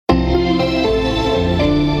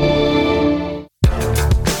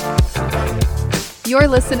You're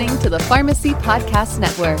listening to the Pharmacy Podcast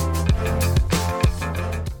Network.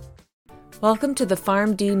 Welcome to the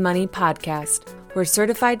PharmD Money Podcast, where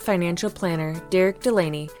certified financial planner Derek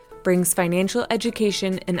Delaney brings financial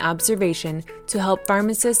education and observation to help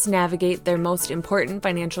pharmacists navigate their most important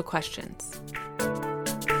financial questions.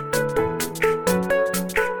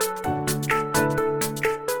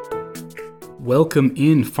 Welcome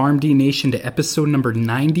in PharmD Nation to episode number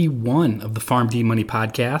 91 of the PharmD Money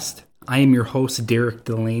Podcast. I am your host, Derek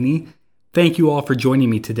Delaney. Thank you all for joining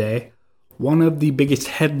me today. One of the biggest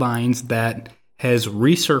headlines that has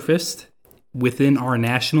resurfaced within our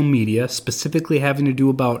national media, specifically having to do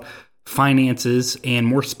about finances and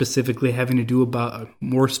more specifically having to do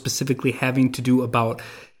about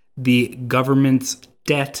the government's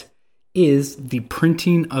debt, is the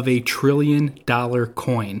printing of a $1 trillion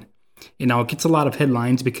coin. And now it gets a lot of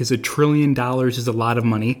headlines because $1 trillion is a lot of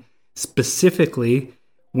money, specifically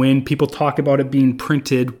when people talk about it being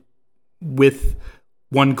printed with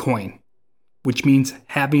one coin, which means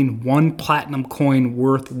having one platinum coin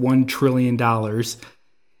worth $1 trillion.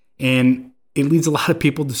 And it leads a lot of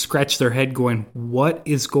people to scratch their head going, what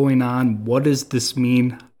is going on? What does this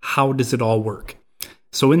mean? How does it all work?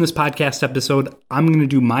 So in this podcast episode, I'm going to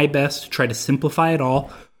do my best to try to simplify it all,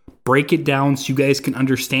 break it down so you guys can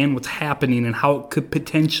understand what's happening and how it could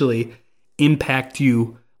potentially impact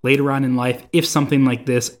you later on in life if something like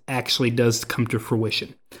this actually does come to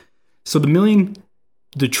fruition. So the $1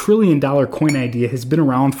 trillion coin idea has been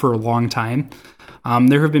around for a long time.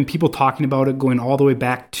 There have been people talking about it going all the way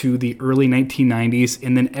back to the early 1990s,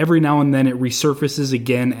 and then every now and then it resurfaces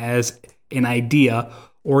again as an idea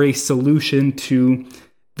or a solution to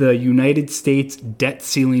the United States debt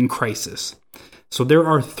ceiling crisis. So there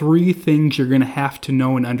are three things you're going to have to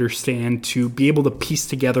know and understand to be able to piece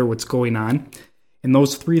together what's going on. And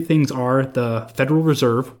those three things are the Federal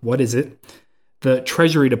Reserve, what is it? The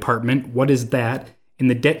Treasury Department, what is that? And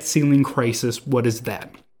the debt ceiling crisis, what is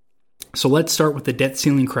that? So let's start with the debt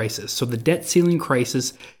ceiling crisis. So the debt ceiling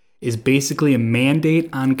crisis is basically a mandate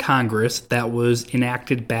on Congress that was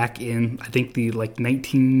enacted back in, I think,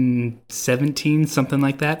 1917, something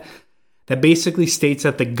like that, that basically states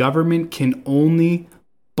that the government can only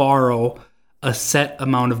borrow a set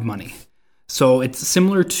amount of money. So it's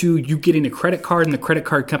similar to you getting a credit card and the credit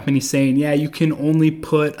card company saying, yeah, you can only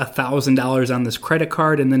put $1,000 on this credit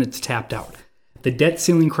card and then it's tapped out. The debt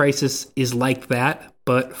ceiling crisis is like that,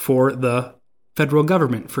 but for the federal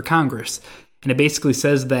government, for Congress. And it basically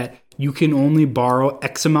says that you can only borrow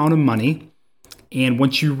X amount of money, and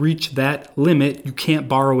once you reach that limit, you can't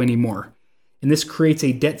borrow anymore. And this creates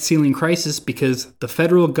a debt ceiling crisis because the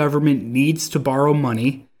federal government needs to borrow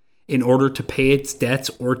money in order to pay its debts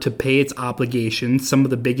or to pay its obligations, some of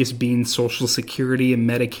the biggest being Social Security and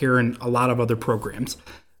Medicare and a lot of other programs.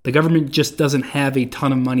 The government just doesn't have a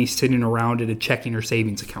ton of money sitting around in a checking or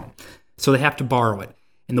savings account. So they have to borrow it.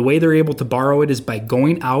 And the way they're able to borrow it is by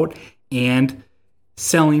going out and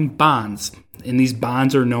selling bonds. And these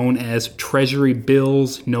bonds are known as treasury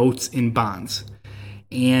bills, notes, and bonds.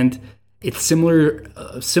 And it's similar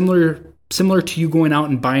to you going out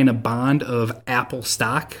and buying a bond of Apple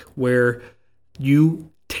stock, where you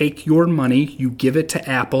take your money, you give it to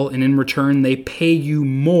Apple, and in return they pay you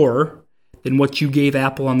more than what you gave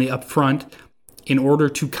Apple on the upfront in order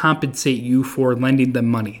to compensate you for lending them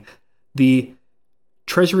money. The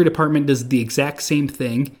Treasury Department does the exact same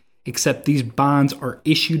thing, except these bonds are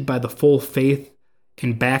issued by the full faith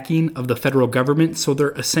and backing of the federal government, so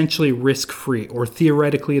they're essentially risk-free, or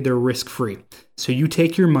theoretically they're risk-free. So you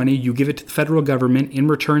take your money, you give it to the federal government. In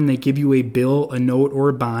return, they give you a bill, a note, or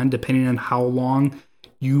a bond, depending on how long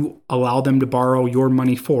you allow them to borrow your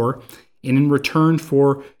money for. And in return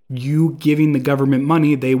for you giving the government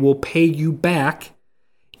money, they will pay you back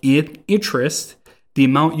in interest the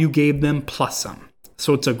amount you gave them plus some.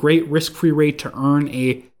 So it's a great risk-free rate to earn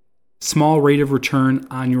a small rate of return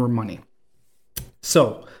on your money.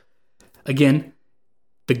 So, again,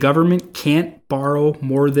 the government can't borrow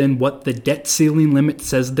more than what the debt ceiling limit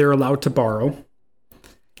says they're allowed to borrow.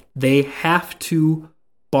 They have to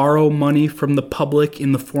borrow money from the public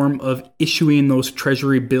in the form of issuing those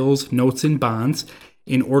treasury bills, notes, and bonds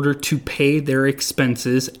in order to pay their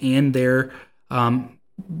expenses and their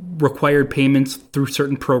required payments through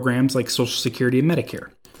certain programs like Social Security and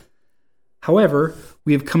Medicare. However,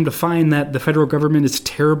 we have come to find that the federal government is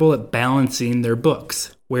terrible at balancing their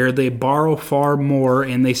books, where they borrow far more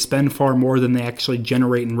and they spend far more than they actually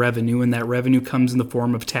generate in revenue, and that revenue comes in the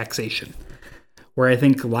form of taxation. Where I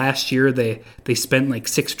think last year they spent like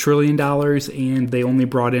 $6 trillion and they only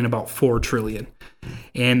brought in about $4 trillion.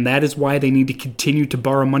 And that is why they need to continue to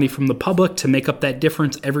borrow money from the public to make up that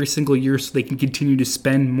difference every single year so they can continue to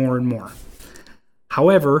spend more and more.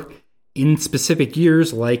 However, in specific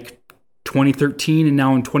years like 2013 and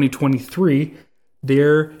now in 2023,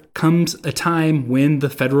 there comes a time when the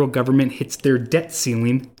federal government hits their debt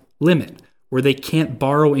ceiling limit where they can't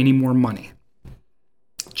borrow any more money.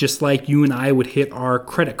 Just like you and I would hit our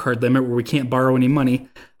credit card limit where we can't borrow any money.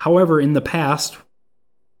 However, in the past,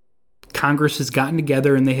 Congress has gotten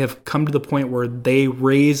together and they have come to the point where they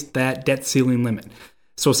raised that debt ceiling limit.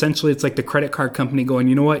 So essentially, it's like the credit card company going,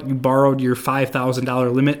 you know what, you borrowed your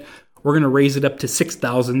 $5,000 limit. We're going to raise it up to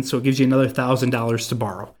 $6,000, so it gives you another $1,000 to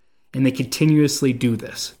borrow. And they continuously do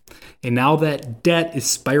this. And now that debt is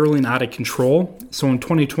spiraling out of control. So in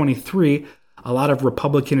 2023, a lot of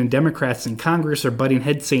Republican and Democrats in Congress are butting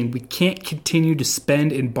heads saying we can't continue to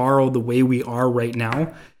spend and borrow the way we are right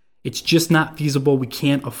now. It's just not feasible. We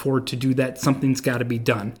can't afford to do that. Something's got to be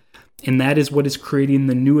done. And that is what is creating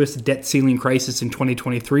the newest debt ceiling crisis in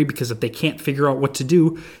 2023, because if they can't figure out what to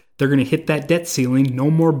do, they're going to hit that debt ceiling.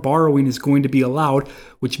 No more borrowing is going to be allowed,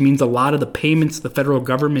 which means a lot of the payments the federal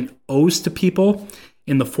government owes to people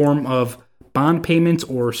in the form of bond payments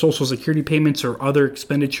or Social Security payments or other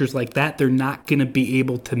expenditures like that, they're not going to be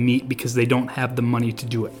able to meet because they don't have the money to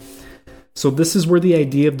do it. So this is where the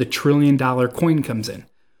idea of the $1 trillion coin comes in,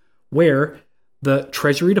 where the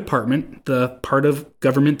Treasury Department, the part of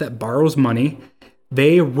government that borrows money,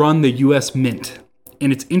 they run the U.S. Mint.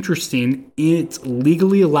 And it's interesting, it's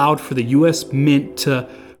legally allowed for the U.S. Mint to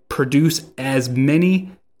produce as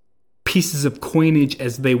many pieces of coinage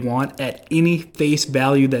as they want at any face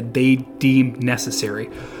value that they deem necessary.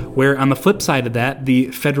 Where on the flip side of that, the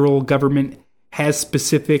federal government has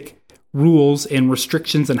specific rules and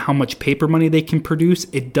restrictions on how much paper money they can produce.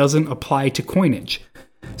 It doesn't apply to coinage.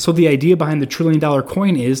 So the idea behind the $1 trillion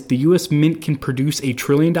coin is the U.S. Mint can produce a $1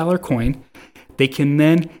 trillion coin. They can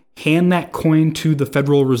then hand that coin to the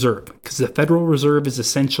Federal Reserve, because the Federal Reserve is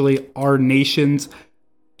essentially our nation's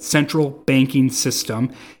central banking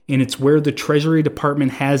system, and it's where the Treasury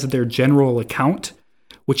Department has their general account,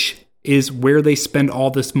 which is where they spend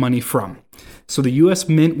all this money from. So the U.S.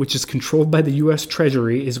 Mint, which is controlled by the U.S.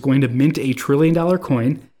 Treasury, is going to mint a $1 trillion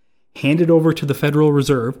coin, hand it over to the Federal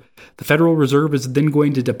Reserve. The Federal Reserve is then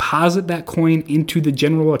going to deposit that coin into the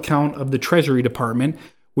general account of the Treasury Department,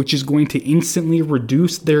 which is going to instantly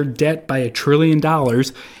reduce their debt by $1 trillion,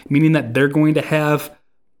 meaning that they're going to have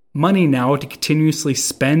money now to continuously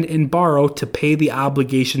spend and borrow to pay the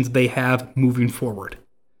obligations they have moving forward.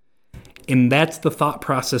 And that's the thought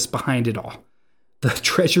process behind it all. The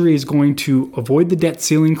Treasury is going to avoid the debt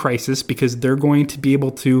ceiling crisis because they're going to be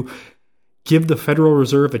able to give the Federal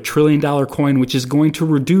Reserve a $1 trillion coin, which is going to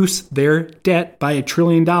reduce their debt by $1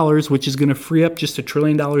 trillion, which is going to free up just $1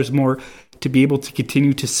 trillion more to be able to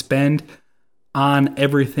continue to spend on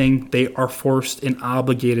everything they are forced and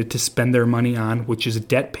obligated to spend their money on, which is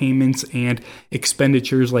debt payments and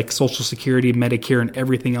expenditures like Social Security, Medicare, and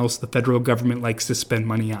everything else the federal government likes to spend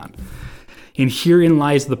money on. And herein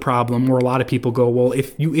lies the problem where a lot of people go, well,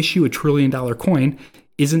 if you issue a $1 trillion coin,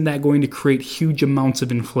 isn't that going to create huge amounts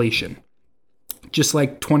of inflation? Just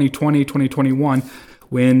like 2020, 2021,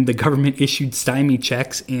 when the government issued stymie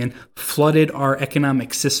checks and flooded our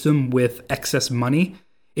economic system with excess money,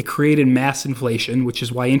 it created mass inflation, which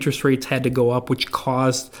is why interest rates had to go up, which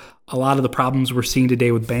caused a lot of the problems we're seeing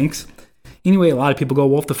today with banks. Anyway, a lot of people go,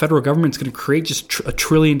 well, if the federal government's going to create just $1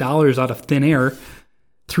 trillion out of thin air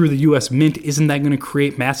through the U.S. Mint, isn't that going to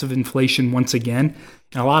create massive inflation once again?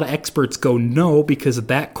 And a lot of experts go, no, because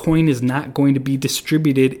that coin is not going to be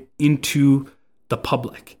distributed into the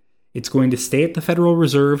public. It's going to stay at the Federal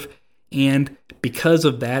Reserve, and because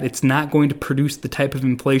of that, it's not going to produce the type of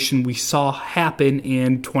inflation we saw happen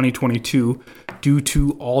in 2022 due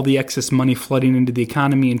to all the excess money flooding into the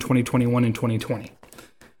economy in 2021 and 2020.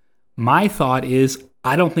 My thought is,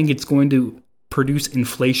 I don't think it's going to produce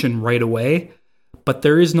inflation right away, but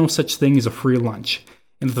there is no such thing as a free lunch.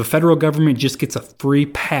 And if the federal government just gets a free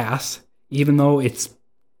pass, even though it's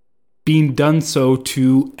being done so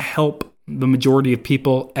to help the majority of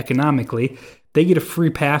people economically, they get a free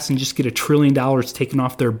pass and just get $1 trillion taken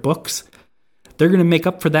off their books, they're going to make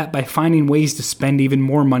up for that by finding ways to spend even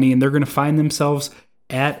more money, and they're going to find themselves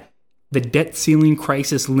at the debt ceiling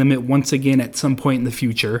crisis limit once again at some point in the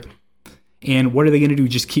future. And what are they going to do?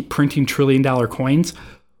 Just keep printing $1 trillion coins?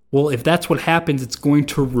 Well, if that's what happens, it's going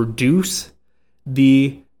to reduce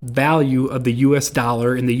the value of the U.S.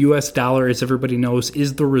 dollar, and the U.S. dollar, as everybody knows,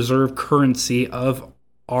 is the reserve currency of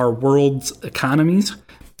our world's economies.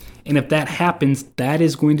 And if that happens, that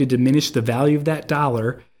is going to diminish the value of that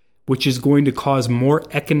dollar, which is going to cause more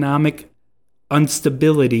economic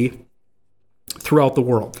instability throughout the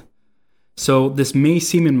world. So this may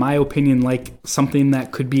seem, in my opinion, like something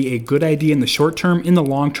that could be a good idea in the short term. In the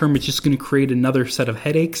long term, it's just going to create another set of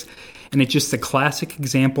headaches. And it's just a classic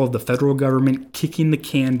example of the federal government kicking the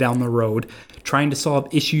can down the road, trying to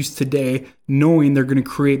solve issues today, knowing they're going to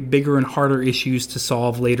create bigger and harder issues to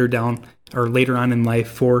solve later on in life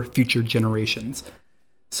for future generations.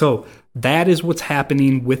 So that is what's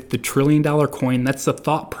happening with the $1 trillion coin. That's the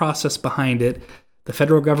thought process behind it. The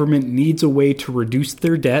federal government needs a way to reduce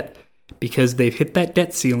their debt because they've hit that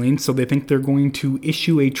debt ceiling. So they think they're going to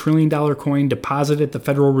issue a $1 trillion coin, deposit at the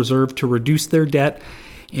Federal Reserve to reduce their debt.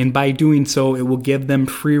 And by doing so, it will give them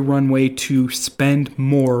free runway to spend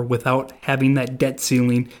more without having that debt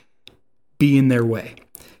ceiling be in their way.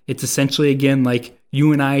 It's essentially, again, like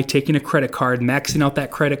you and I taking a credit card, maxing out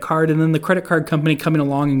that credit card, and then the credit card company coming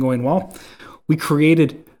along and going, well, we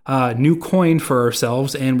created a new coin for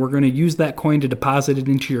ourselves, and we're going to use that coin to deposit it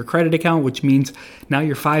into your credit account, which means now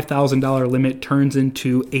your $5,000 limit turns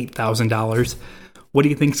into $8,000. What do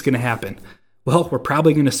you think is going to happen? Well, we're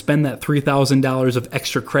probably going to spend that $3,000 of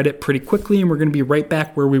extra credit pretty quickly, and we're going to be right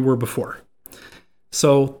back where we were before.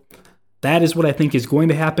 So that is what I think is going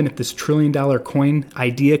to happen if this $1 trillion coin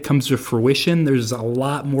idea comes to fruition. There's a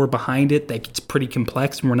lot more behind it that gets pretty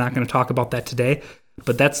complex, and we're not going to talk about that today.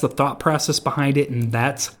 But that's the thought process behind it, and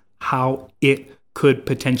that's how it could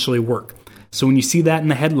potentially work. So when you see that in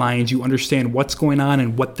the headlines, you understand what's going on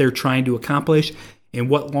and what they're trying to accomplish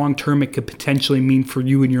and what long-term it could potentially mean for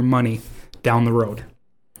you and your money down the road.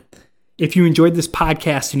 If you enjoyed this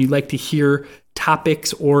podcast and you'd like to hear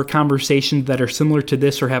topics or conversations that are similar to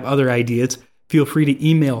this or have other ideas, feel free to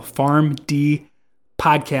email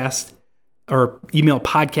farmdpodcast or email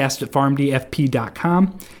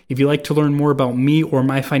podcast@farmdfp.com. If you'd like to learn more about me or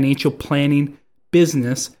my financial planning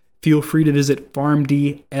business, feel free to visit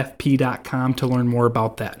farmdfp.com to learn more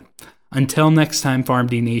about that. Until next time,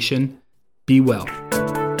 FarmD Nation, be well.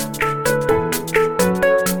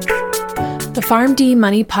 The FarmD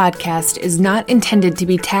Money Podcast is not intended to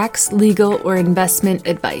be tax, legal, or investment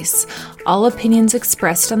advice. All opinions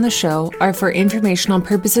expressed on the show are for informational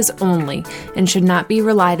purposes only and should not be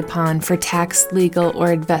relied upon for tax, legal,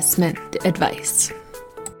 or investment advice.